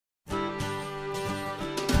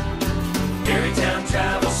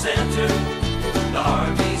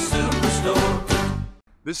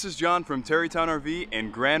This is John from Terrytown RV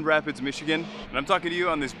in Grand Rapids, Michigan, and I'm talking to you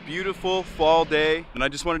on this beautiful fall day, and I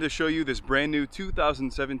just wanted to show you this brand new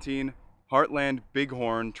 2017 Heartland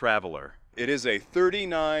Bighorn Traveler. It is a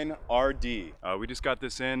 39 RD. We just got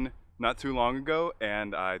this in not too long ago,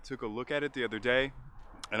 and I took a look at it the other day,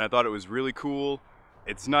 and I thought it was really cool.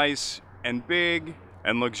 It's nice and big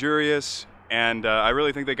and luxurious, and I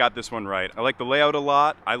really think they got this one right. I like the layout a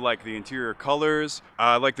lot. I like the interior colors.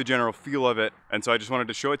 I like the general feel of it, and so I just wanted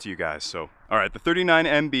to show it to you guys. So, all right, the 39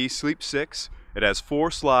 MB Sleep 6. It has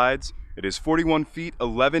 4 slides. It is 41 feet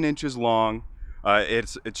 11 inches long.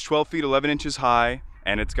 It's 12 feet 11 inches high,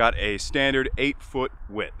 and it's got a standard 8-foot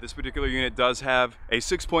width. This particular unit does have a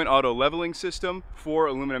 6-point auto leveling system, 4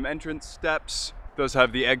 aluminum entrance steps. Does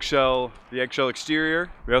have the eggshell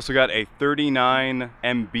exterior. We also got a 39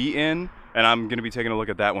 MB in, and I'm gonna be taking a look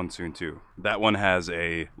at that one soon too. That one has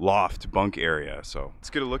a loft bunk area. So let's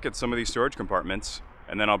get a look at some of these storage compartments,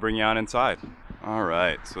 and then I'll bring you on inside. All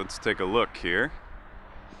right, so let's take a look here.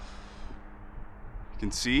 You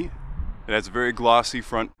can see it has a very glossy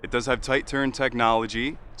front. It does have tight turn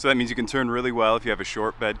technology, so that means you can turn really well if you have a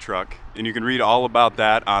short bed truck. And you can read all about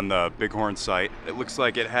that on the Bighorn site. It looks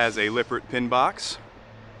like it has a Lippert pin box.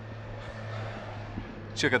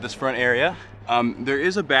 Check out this front area. There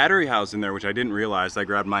is a battery housed in there, which I didn't realize. I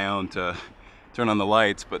grabbed my own to turn on the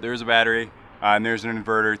lights, but there's a battery, and there's an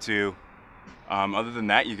inverter too. Other than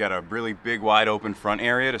that, you got a really big, wide open front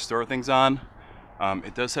area to store things on.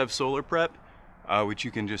 It does have solar prep, which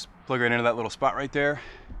you can just plug right into that little spot right there,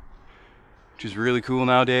 which is really cool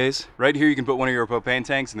nowadays. Right here, you can put one of your propane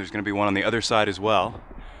tanks, and there's gonna be one on the other side as well.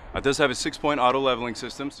 It does have a 6-point auto leveling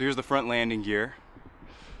system, so here's the front landing gear.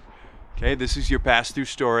 Okay, this is your pass-through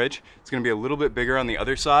storage. It's gonna be a little bit bigger on the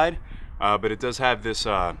other side, but it does have this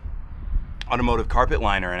automotive carpet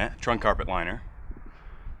liner in it, trunk carpet liner.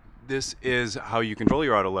 This is how you control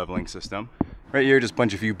your auto leveling system. Right here, just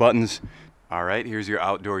punch a few buttons. All right, here's your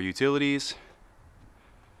outdoor utilities.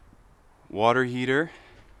 Water heater,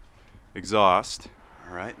 exhaust.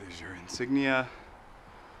 All right, there's your insignia.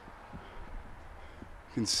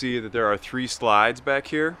 You can see that there are 3 slides back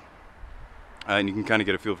here. And you can kind of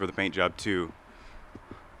get a feel for the paint job too.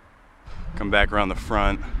 Come back around the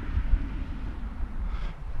front.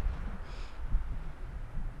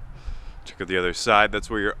 Check out the other side.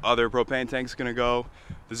 That's where your other propane tank's gonna go.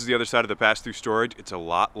 This is the other side of the pass-through storage. It's a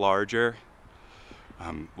lot larger.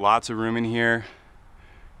 Lots of room in here.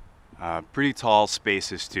 Pretty tall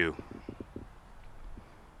spaces too.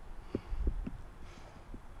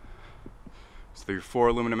 So there are 4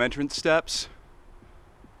 aluminum entrance steps.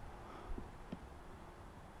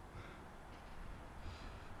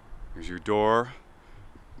 Here's your door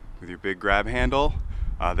with your big grab handle.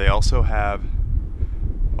 They also have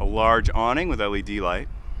a large awning with LED light.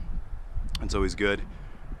 That's always good.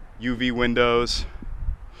 UV windows.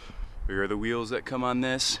 Here are the wheels that come on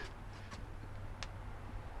this.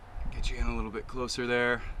 Get you in a little bit closer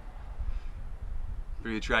there.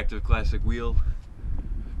 Pretty attractive classic wheel.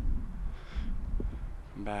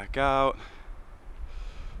 Back out.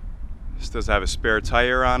 This does have a spare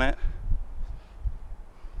tire on it.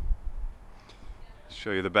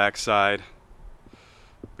 Show you the back side.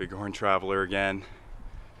 Bighorn Traveler again.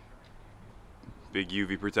 Big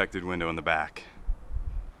UV protected window in the back.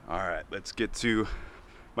 All right, let's get to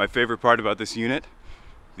my favorite part about this unit,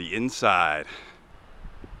 the inside.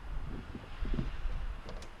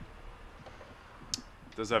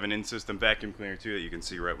 It does have an in-system vacuum cleaner too that you can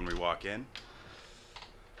see right when we walk in.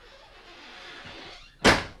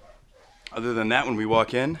 Other than that, when we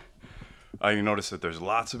walk in, you notice that there's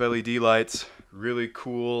lots of LED lights. Really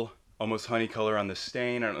cool, almost honey color on the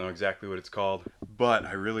stain. I don't know exactly what it's called, but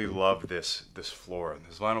I really love this floor.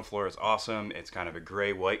 This vinyl floor is awesome. It's kind of a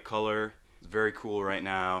gray-white color. It's very cool right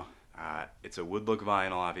now. It's a wood look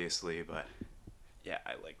vinyl, obviously, but yeah,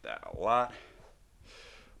 I like that a lot.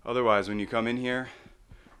 Otherwise, when you come in here,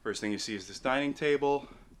 first thing you see is this dining table,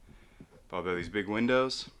 followed by these big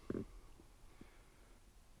windows.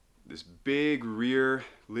 This big rear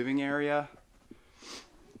living area.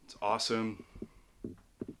 It's awesome.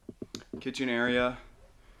 Kitchen area,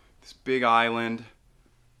 this big island,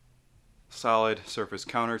 solid surface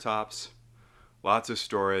countertops, lots of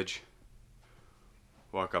storage.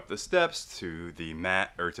 Walk up the steps to the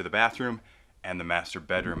to the bathroom and the master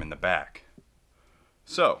bedroom in the back.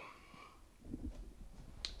 So,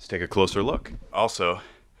 let's take a closer look. Also,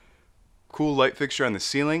 cool light fixture on the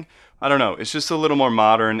ceiling. I don't know, it's just a little more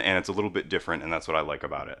modern and it's a little bit different, and that's what I like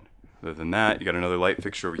about it. Other than that, you got another light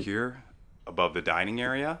fixture over here above the dining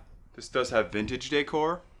area. This does have vintage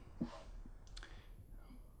decor.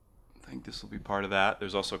 think this will be part of that.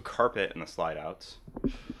 There's also carpet in the slide outs.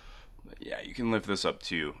 But yeah, you can lift this up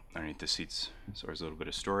too underneath the seats, so there's a little bit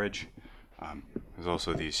of storage. There's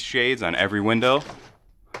also these shades on every window.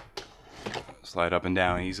 Slide up and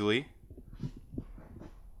down easily.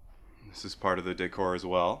 This is part of the decor as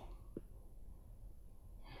well.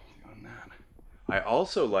 I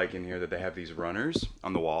also like in here that they have these runners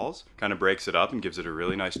on the walls. Kind of breaks it up and gives it a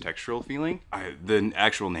really nice textural feeling. The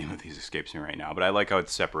actual name of these escapes me right now, but I like how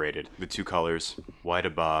it's separated. The two colors, white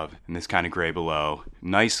above and this kind of gray below.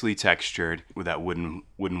 Nicely textured with that wooden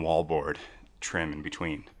wallboard trim in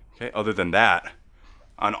between. Okay, other than that,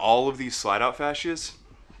 on all of these slide out fascias,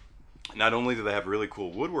 not only do they have really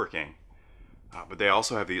cool woodworking, but they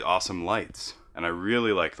also have these awesome lights. And I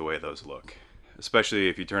really like the way those look. Especially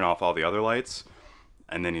if you turn off all the other lights,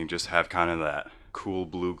 and then you just have kind of that cool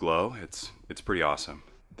blue glow. It's pretty awesome.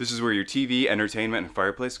 This is where your TV, entertainment, and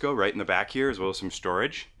fireplace go, right in the back here, as well as some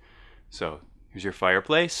storage. So here's your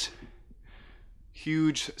fireplace.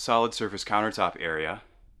 Huge solid surface countertop area.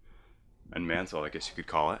 And mantle, I guess you could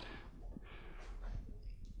call it.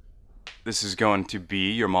 This is going to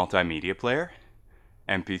be your multimedia player.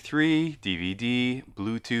 MP3, DVD,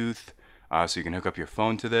 Bluetooth, so you can hook up your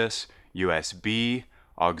phone to this, USB,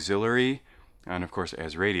 auxiliary, and of course it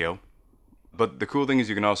has radio. But the cool thing is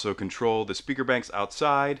you can also control the speaker banks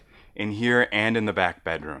outside, in here, and in the back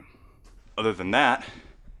bedroom. Other than that,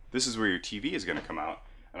 this is where your TV is going to come out,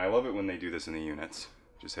 and I love it when they do this in the units.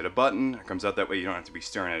 Just hit a button, it comes out that way. You don't have to be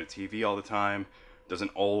staring at a TV all the time. It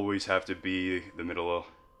doesn't always have to be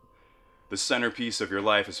the centerpiece of your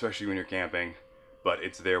life, especially when you're camping, but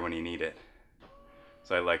it's there when you need it.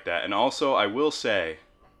 So I like that. And also, I will say,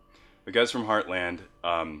 the guys from Heartland,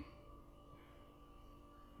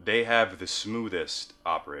 they have the smoothest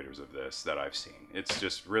operators of this that I've seen. It's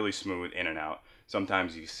just really smooth in and out.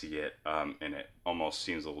 Sometimes you see it, and it almost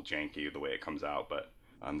seems a little janky the way it comes out, but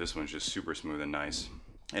this one's just super smooth and nice.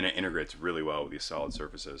 And it integrates really well with these solid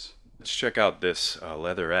surfaces. Let's check out this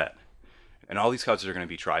leatherette. And all these couches are going to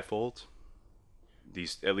be trifolds.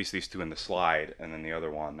 At least these two in the slide, and then the other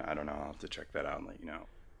one, I don't know, I'll have to check that out and let you know.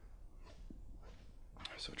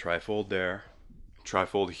 So trifold there,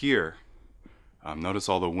 trifold here. Notice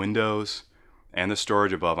all the windows and the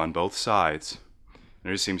storage above on both sides.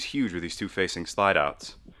 And it just seems huge with these two facing slide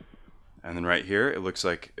outs. And then right here, it looks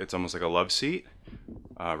like it's almost like a love seat.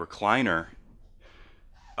 Recliner.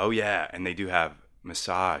 Oh yeah, and they do have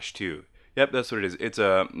massage too. Yep, that's what it is. It's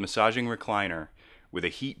a massaging recliner with a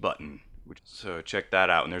heat button. So check that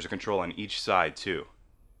out. And there's a control on each side too.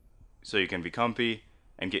 So you can be comfy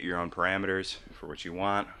and get your own parameters for what you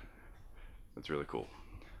want. That's really cool.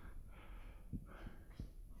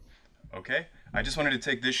 Okay, I just wanted to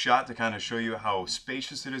take this shot to kind of show you how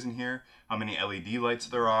spacious it is in here, how many LED lights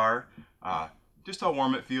there are, just how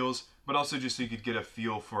warm it feels, but also just so you could get a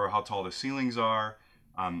feel for how tall the ceilings are.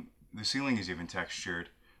 The ceiling is even textured.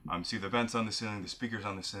 See the vents on the ceiling, the speakers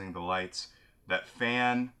on the ceiling, the lights, that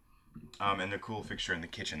fan, and the cool fixture in the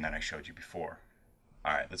kitchen that I showed you before.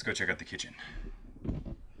 All right, let's go check out the kitchen.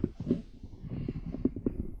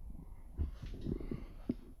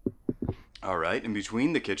 All right, in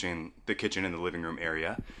between the kitchen and the living room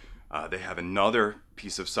area, they have another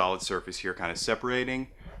piece of solid surface here kind of separating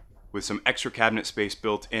with some extra cabinet space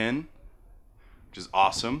built in, which is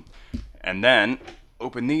awesome. And then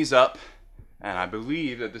open these up, and I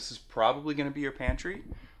believe that this is probably going to be your pantry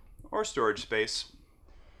or storage space.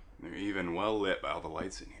 They're even well lit by all the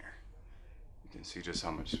lights in here. You can see just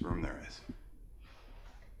how much room there is.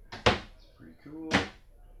 It's pretty cool.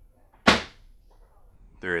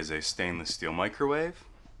 There is a stainless steel microwave,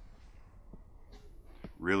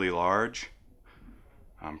 really large.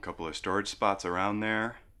 A couple of storage spots around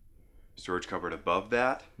there. Storage cupboard above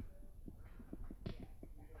that.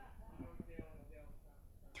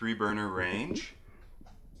 3-burner range.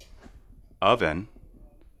 Oven.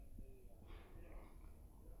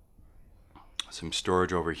 Some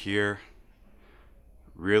storage over here.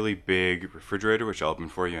 Really big refrigerator, which I'll open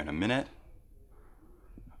for you in a minute.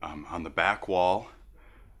 On the back wall,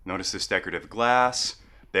 notice this decorative glass.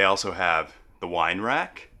 They also have the wine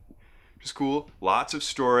rack, which is cool. Lots of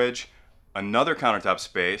storage. Another countertop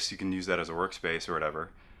space. You can use that as a workspace or whatever.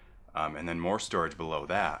 And then more storage below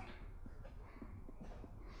that.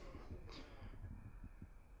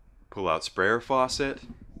 Pull out sprayer faucet.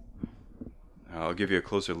 I'll give you a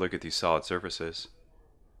closer look at these solid surfaces.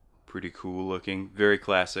 Pretty cool looking, very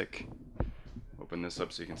classic. Open this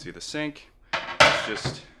up so you can see the sink. It's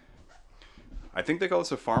just, I think they call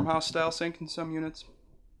this a farmhouse style sink in some units.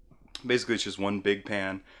 Basically it's just one big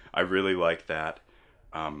pan. I really like that.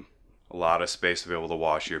 A lot of space to be able to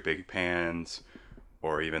wash your big pans,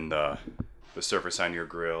 or even the surface on your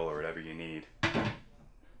grill or whatever you need.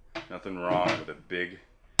 Nothing wrong with a big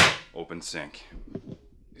open sink.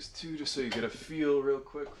 These two, just so you get a feel real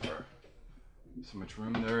quick for how much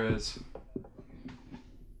room there is.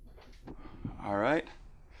 All right,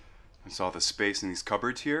 that's all the space in these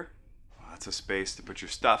cupboards here. Lots of space to put your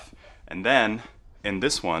stuff. And then in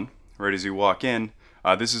this one, right as you walk in,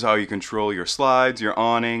 this is how you control your slides, your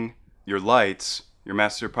awning, your lights, your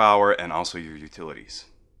master power, and also your utilities.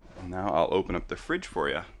 And now I'll open up the fridge for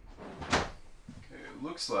you. Okay, it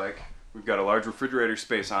looks like we've got a large refrigerator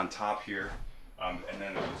space on top here. And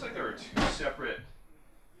then it looks like there are two separate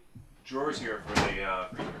drawers here for the freezer.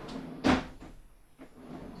 So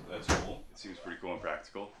that's cool. It seems pretty cool and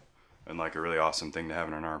practical, and like a really awesome thing to have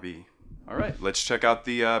in an RV. All right, let's check out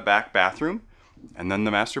the back bathroom and then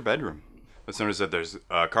the master bedroom. Let's notice that there's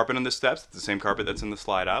carpet on the steps. It's the same carpet that's in the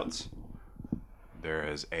slide outs. There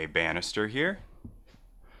is a banister here.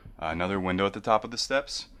 Another window at the top of the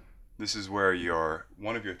steps. This is where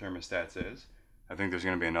one of your thermostats is. I think there's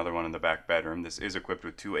going to be another one in the back bedroom. This is equipped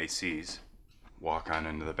with 2 ACs. Walk on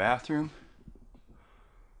into the bathroom.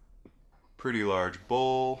 Pretty large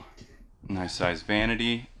bowl. Nice size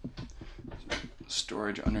vanity.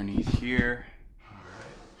 Storage underneath here. All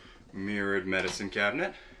right. Mirrored medicine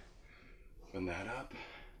cabinet. Open that up.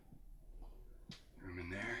 Room in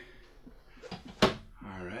there.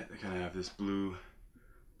 All right. They kind of have this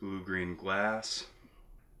blue-green glass.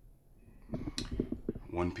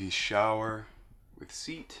 One-piece shower with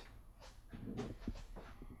seat.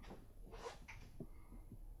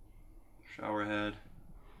 Shower head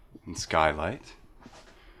and skylight.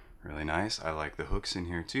 Really nice. I like the hooks in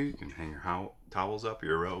here too. You can hang your towels up,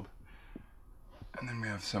 your robe. And then we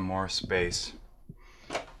have some more space.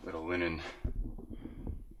 Little linen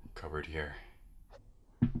cupboard here.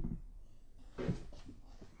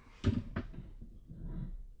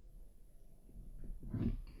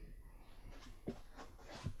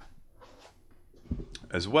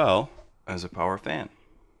 As well as a power fan.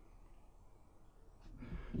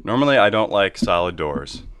 Normally I don't like solid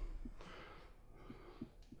doors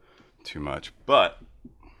too much, but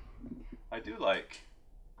I do like,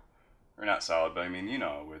 or not solid, but I mean, you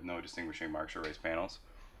know, with no distinguishing marks or raised panels.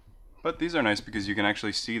 But these are nice because you can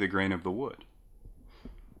actually see the grain of the wood.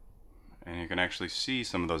 And you can actually see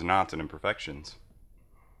some of those knots and imperfections.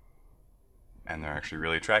 And they're actually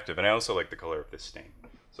really attractive. And I also like the color of this stain.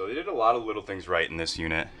 So they did a lot of little things right in this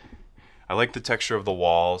unit. I like the texture of the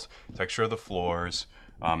walls, texture of the floors,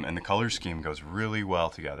 and the color scheme goes really well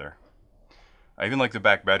together. I even like the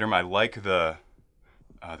back bedroom. I like the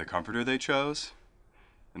comforter they chose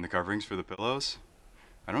and the coverings for the pillows.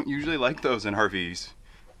 I don't usually like those in RVs.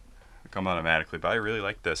 They come automatically, but I really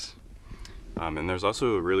like this. And there's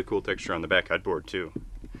also a really cool texture on the back headboard too.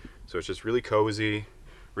 So it's just really cozy,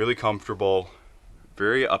 really comfortable,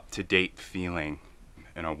 very up-to-date feeling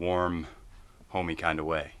in a warm, homey kind of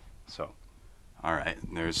way. So, all right,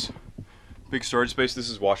 there's big storage space. This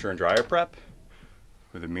is washer and dryer prep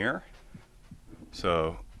with a mirror.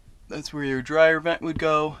 So that's where your dryer vent would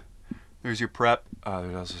go. There's your prep.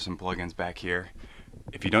 There's also some plugins back here.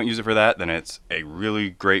 If you don't use it for that, then it's a really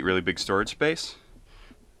great, really big storage space.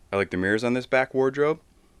 I like the mirrors on this back wardrobe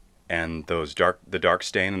and the dark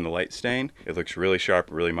stain and the light stain. It looks really sharp,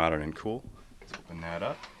 really modern and cool. Let's open that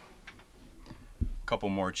up. A couple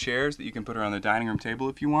more chairs that you can put around the dining room table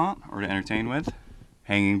if you want, or to entertain with.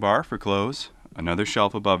 Hanging bar for clothes. Another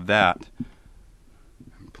shelf above that.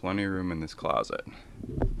 And plenty of room in this closet.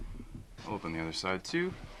 I'll open the other side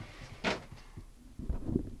too.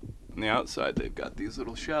 On the outside, they've got these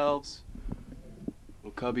little shelves,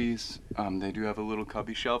 little cubbies. They do have a little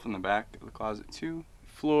cubby shelf in the back of the closet too.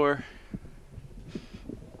 Floor.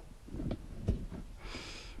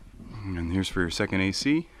 And here's for your second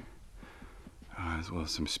AC, as well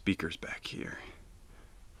as some speakers back here.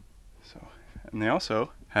 So, and they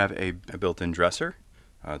also have a built-in dresser.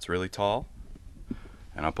 It's really tall.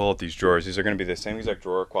 And I'll pull out these drawers. These are going to be the same exact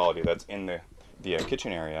drawer quality that's in the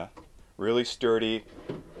kitchen area. Really sturdy.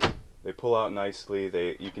 They pull out nicely.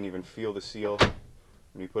 You can even feel the seal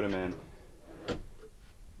when you put them in.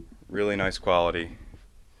 Really nice quality.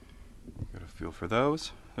 Got a feel for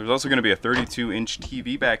those. There's also going to be a 32-inch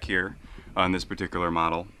TV back here on this particular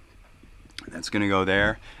model. That's going to go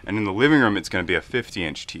there. And in the living room, it's going to be a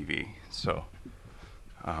 50-inch TV. So,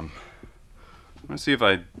 I'm going to see if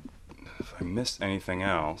I missed anything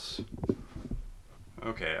else.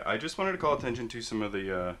 Okay, I just wanted to call attention to some of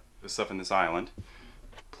the stuff in this island.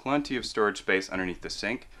 Plenty of storage space underneath the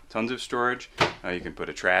sink. Tons of storage. You can put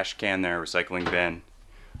a trash can there, recycling bin.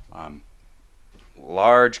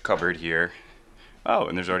 Large cupboard here. Oh,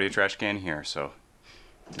 and there's already a trash can here, so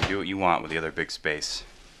Do what you want with the other big space.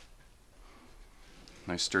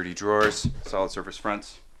 Nice sturdy drawers, solid surface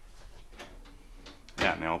fronts.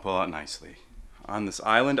 Yeah, and they all pull out nicely. On this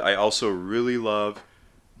island, I also really love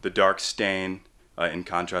the dark stain in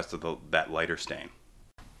contrast to that lighter stain.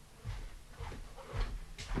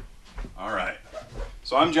 All right,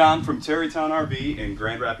 so I'm John from Terrytown RV in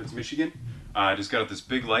Grand Rapids, Michigan. I just got out this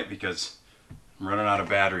big light because I'm running out of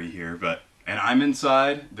battery here, and I'm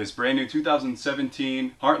inside this brand new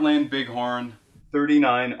 2017 Heartland Bighorn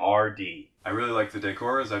 39RD. I really like the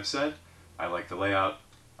decor, as I've said. I like the layout.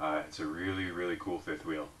 It's a really, really cool fifth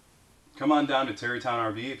wheel. Come on down to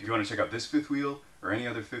Terrytown RV if you want to check out this fifth wheel or any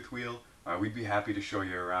other fifth wheel. We'd be happy to show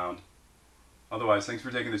you around. Otherwise, thanks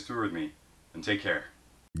for taking this tour with me, and take care.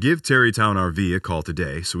 Give Terrytown RV a call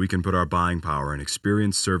today so we can put our buying power and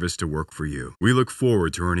experienced service to work for you. We look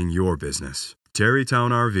forward to earning your business.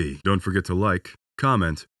 Terrytown RV. Don't forget to like,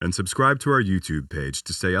 comment, and subscribe to our YouTube page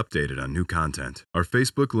to stay updated on new content. Our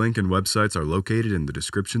Facebook link and websites are located in the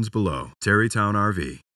descriptions below. Terrytown RV.